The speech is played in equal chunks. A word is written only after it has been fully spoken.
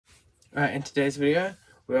Alright, in today's video,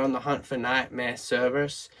 we're on the hunt for Knightmare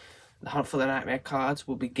Cerberus. The hunt for the Knightmare cards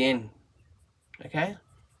will begin. Okay?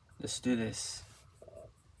 Let's do this.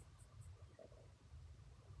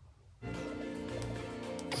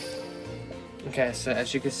 Okay, so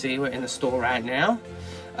as you can see, we're in the store right now.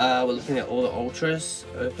 We're looking at all the Ultras,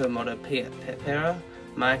 Open Moto Pepera,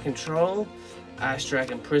 Mind Control, Ice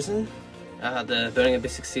Dragon Prison, the Burning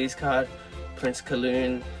Abyss Seas card, Prince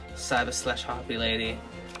Kaloon, Cyber / Harpy Lady,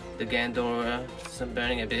 the Gandora, some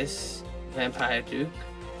Burning Abyss, Vampire Duke.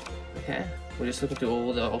 Okay, we're just looking through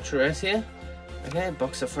all the ultra rares here. Okay,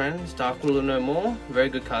 Box of Friends, Dark Ruler No More, very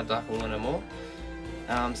good card, Dark Ruler No More.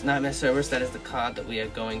 Knightmare Cerberus, that is the card that we are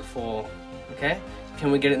going for. Okay,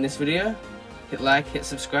 can we get it in this video? Hit like, hit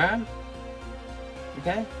subscribe.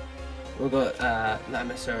 Okay, we've got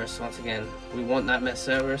Knightmare Cerberus once again. We want Knightmare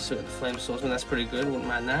Cerberus with the Flame Swordsman, that's pretty good, wouldn't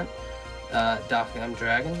mind that. Dark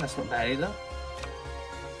Dragon, that's not bad either.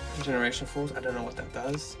 Generation Force, I don't know what that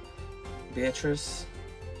does. Beatrice,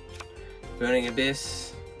 Burning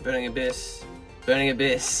Abyss, Burning Abyss, Burning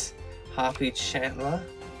Abyss, Harpy Chantler,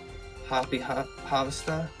 Harpy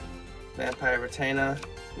Harvester, Vampire Retainer,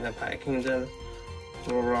 Vampire Kingdom,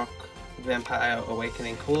 Rock, Vampire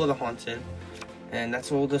Awakening, Call of the Haunted, and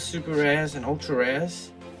that's all the super rares and ultra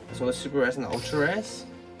rares. That's all the super rares and the ultra rares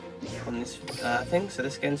on this thing. So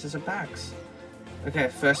let's get into some packs. Okay,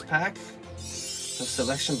 first pack.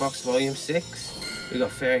 Selection Box Volume 6. We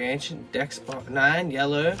got Fairy Ancient, Despot 9,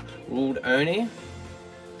 Yellow, Ruled Oni,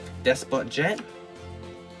 Despot Jet.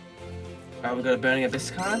 We got a Burning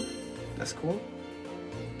Abyss card. That's cool.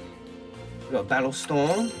 We got Battle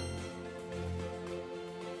Storm.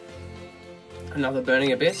 Another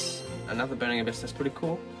Burning Abyss. Another Burning Abyss. That's pretty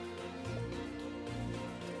cool.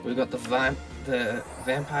 We got the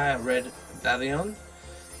Vampire Red Bavion,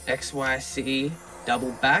 XYC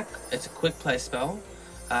Double Back. It's a quick play spell.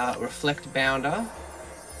 Reflect Bounder.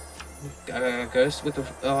 Ghost with the.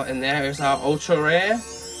 And there is our ultra rare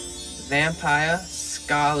Vampire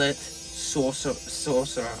Scarlet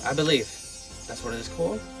Sorcerer. I believe that's what it is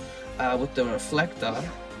called. With the Reflector,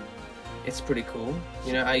 it's pretty cool.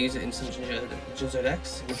 You know, I use it in some Jinzo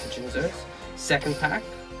decks with the Jinzos. Second pack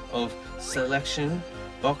of Selection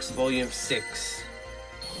Box Volume 6.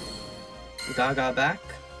 Gaga Back.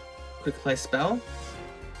 Quick play spell.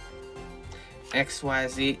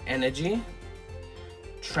 XYZ Energy.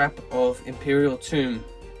 Trap of Imperial Tomb.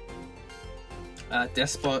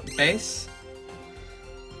 Despot Base.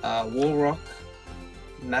 Warrock.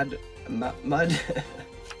 Mud.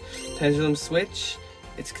 Pendulum Switch.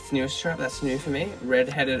 It's Continuous Trap, that's new for me.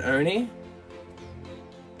 Red-Headed Oni.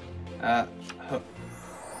 I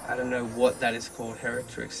don't know what that is called.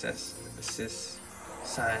 Hereditary Assist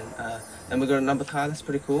Sign. And we got a number card, that's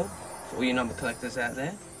pretty cool. For all you number collectors out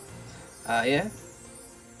there. Yeah.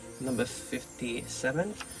 Number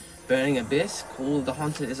 57. Burning Abyss. Call of the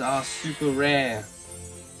Haunted is our super rare.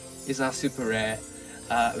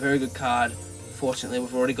 Very good card. Fortunately,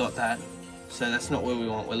 we've already got that. So that's not what we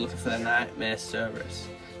want. We're looking for the Knightmare Cerberus.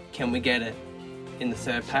 Can we get it in the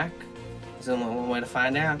third pack? There's only one way to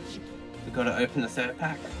find out. We've got to open the third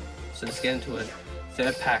pack. So let's get into it.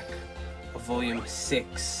 Third pack of Volume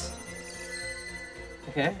 6.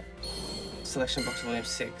 Okay? Selection Box Volume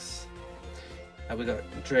 6. We got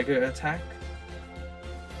Drago Attack,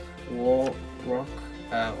 War Rock,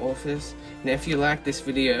 Orphis. Now if you like this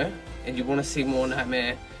video and you want to see more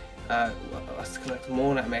Knightmare, us collect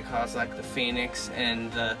more Knightmare cards like the Phoenix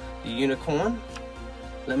and the Unicorn,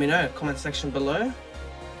 let me know, comment section below.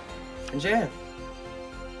 And yeah,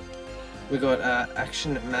 we got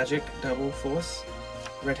Action Magic Double Force,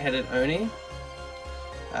 Red-Headed Oni,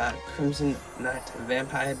 Crimson Knight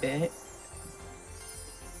Vampire Bear,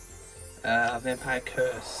 Vampire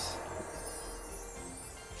Curse,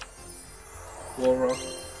 Warrock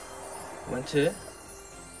Winter,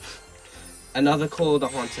 another Call of the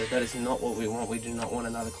Haunted. That is not what we want. We do not want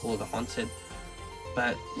another Call of the Haunted,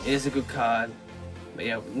 but it is a good card. But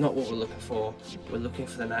yeah, not what we're looking for. We're looking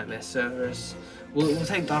for the Knightmare Cerberus. We'll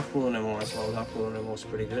take Dark Ruler No More as well. Dark Ruler No More is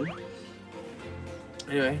pretty good.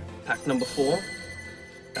 Anyway, pack number 4.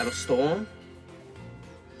 Battle Storm.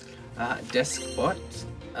 Despot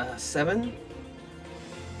 7.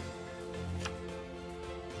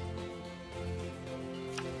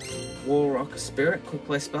 Warrock Spirit, quick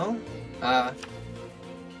play spell. I'm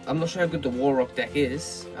not sure how good the Warrock deck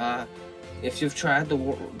is. If you've tried the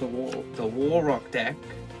Warrock deck,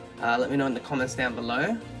 let me know in the comments down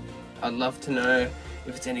below. I'd love to know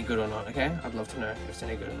if it's any good or not, okay? I'd love to know if it's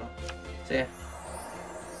any good or not. So yeah.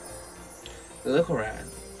 They look alright.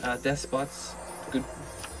 Despots, good.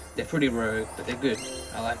 They're pretty rogue, but they're good.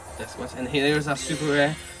 I like desk spots. And here is our super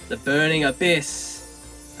rare, the Burning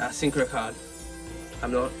Abyss synchro card.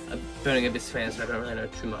 I'm not a Burning Abyss fan, so I don't really know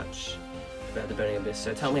too much about the Burning Abyss.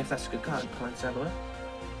 So tell me if that's a good card. Comments down below.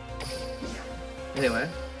 Anyway,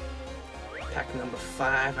 pack number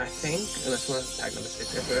 5, I think. Unless one pack number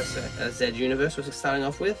 6. Z Universe, which we're starting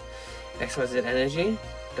off with. XYZ Energy.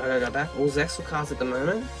 Go back. All Zexal cards at the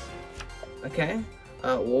moment. Okay.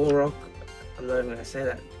 Warrock. I'm not even going to say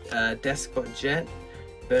that. Despot Jet.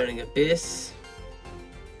 Burning Abyss.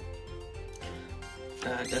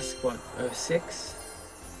 Despot 06.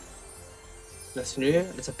 That's new.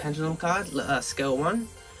 It's a Pendulum card. Scale 1.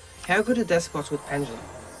 How good are Despots with Pendulum?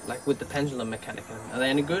 Like with the Pendulum mechanic? Are they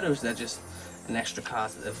any good, or is that just an extra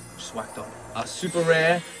card that they've just whacked on? Super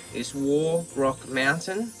rare is Warrock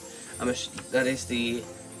Mountain. That is the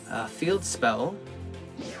field spell.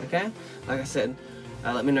 Okay, like I said,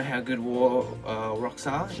 let me know how good Rocks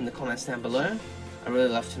are in the comments down below. I really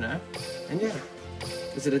love to know. And yeah,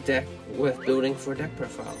 is it a deck worth building for a deck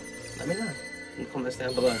profile? Let me know in the comments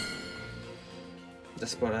down below.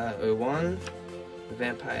 Despot 01,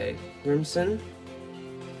 Vampire Grimson,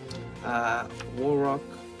 Warrock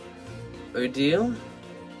Odile,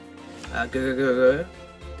 Go,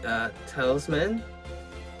 Talisman,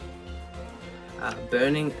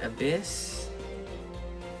 Burning Abyss,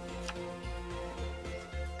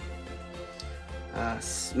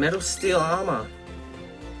 Metal Steel Armor.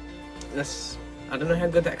 I don't know how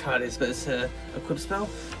good that card is, but it's a equip spell.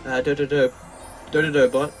 Bot,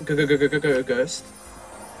 go, Ghost.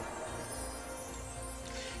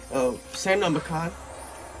 Oh, same number card.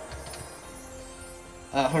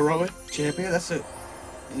 Heroic Champion, that's a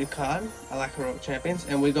new card. I like Heroic Champions.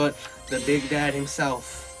 And we got the big dad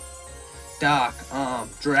himself. Dark Arm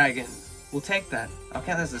Dragon. We'll take that. I'll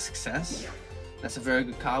count that as a success. That's a very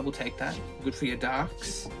good card, we'll take that. Good for your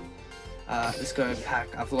darks. Let's go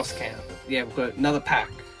pack. I've lost count. Yeah, we've got another pack.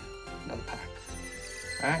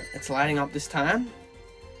 Alright, it's lighting up this time.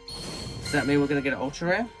 Does that mean we're gonna get an ultra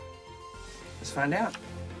rare? Let's find out.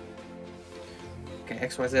 Okay,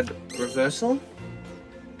 XYZ Reversal.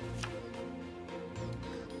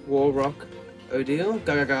 Warrock Odile.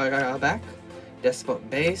 Go back. Despot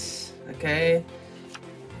Base. Okay.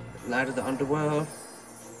 Light of the Underworld.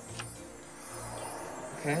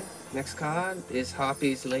 Okay. Next card is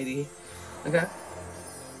Harpy's Lady. Okay.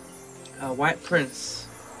 White Prince.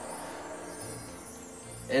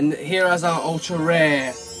 And here is our ultra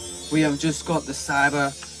rare. We have just got the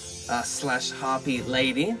Cyber / Harpy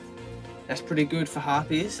Lady. That's pretty good for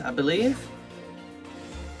Harpies, I believe.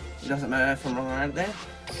 It doesn't matter if I'm wrong right there.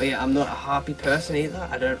 But yeah, I'm not a Harpy person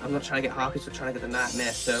either. I'm not trying to get Harpies, we're trying to get the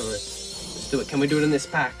Knightmare Cerberus. Let's do it. Can we do it in this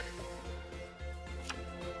pack?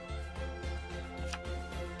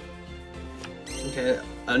 Okay,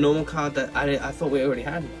 a normal card that I thought we already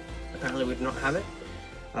had. Apparently we do not have it.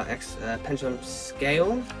 Pendulum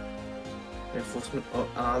Scale. Reinforcement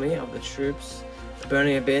Army of the Troops.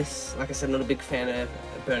 Burning Abyss. Like I said, not a big fan of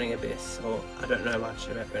Burning Abyss, or I don't know much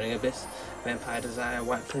about Burning Abyss. Vampire Desire,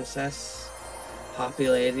 White Princess, Harpy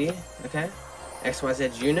Lady, okay.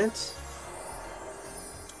 XYZ Unit,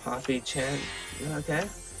 Harpy Chant, okay.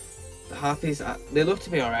 The Harpies, they look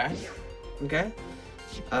to be alright, okay.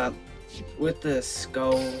 With the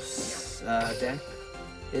Skulls deck,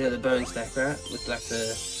 you know, the Bones deck, right? With like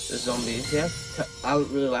the zombies, yeah. So I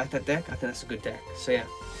really like that deck. I think that's a good deck. So yeah.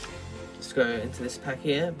 Let's go into this pack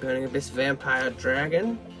here. Burning Abyss, Vampire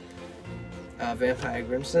Dragon, Vampire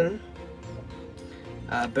Grimson,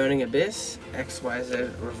 Burning Abyss,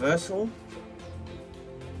 XYZ Reversal,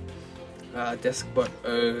 Despot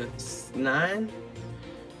 09,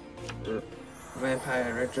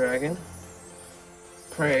 Vampire Red Dragon.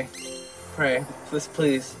 Pray, let's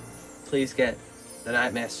please get the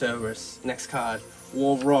Knightmare Cerberus. Next card,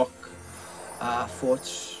 Warrock,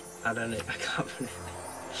 Forge. I don't know. I can't pronounce.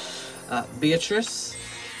 Beatrice,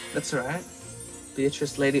 that's alright.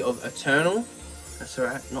 Beatrice, Lady of Eternal, that's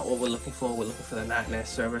alright. Not what we're looking for. We're looking for the Knightmare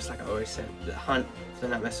Cerberus, like I always said. The hunt for the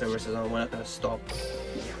Knightmare Cerberus is on. We're not going to stop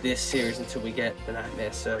this series until we get the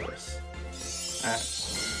Knightmare Cerberus. Alright,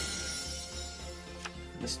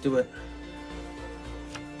 let's do it.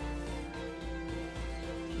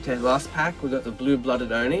 Okay, last pack, we got the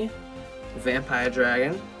Blue-Blooded Oni, Vampire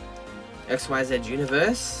Dragon, XYZ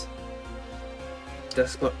Universe,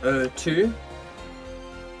 Despot 02,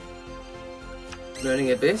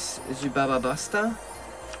 Burning Abyss, Zubaba Buster,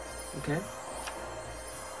 okay,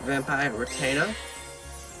 Vampire Retainer,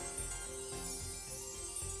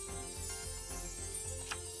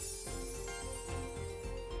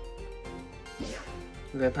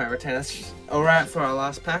 Vampire Retainer. Alright for our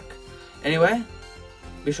last pack. Anyway,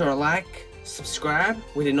 be sure to like, subscribe.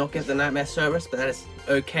 We did not get the Knightmare Cerberus, but that is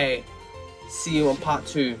okay. See you on part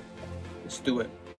 2. Let's do it.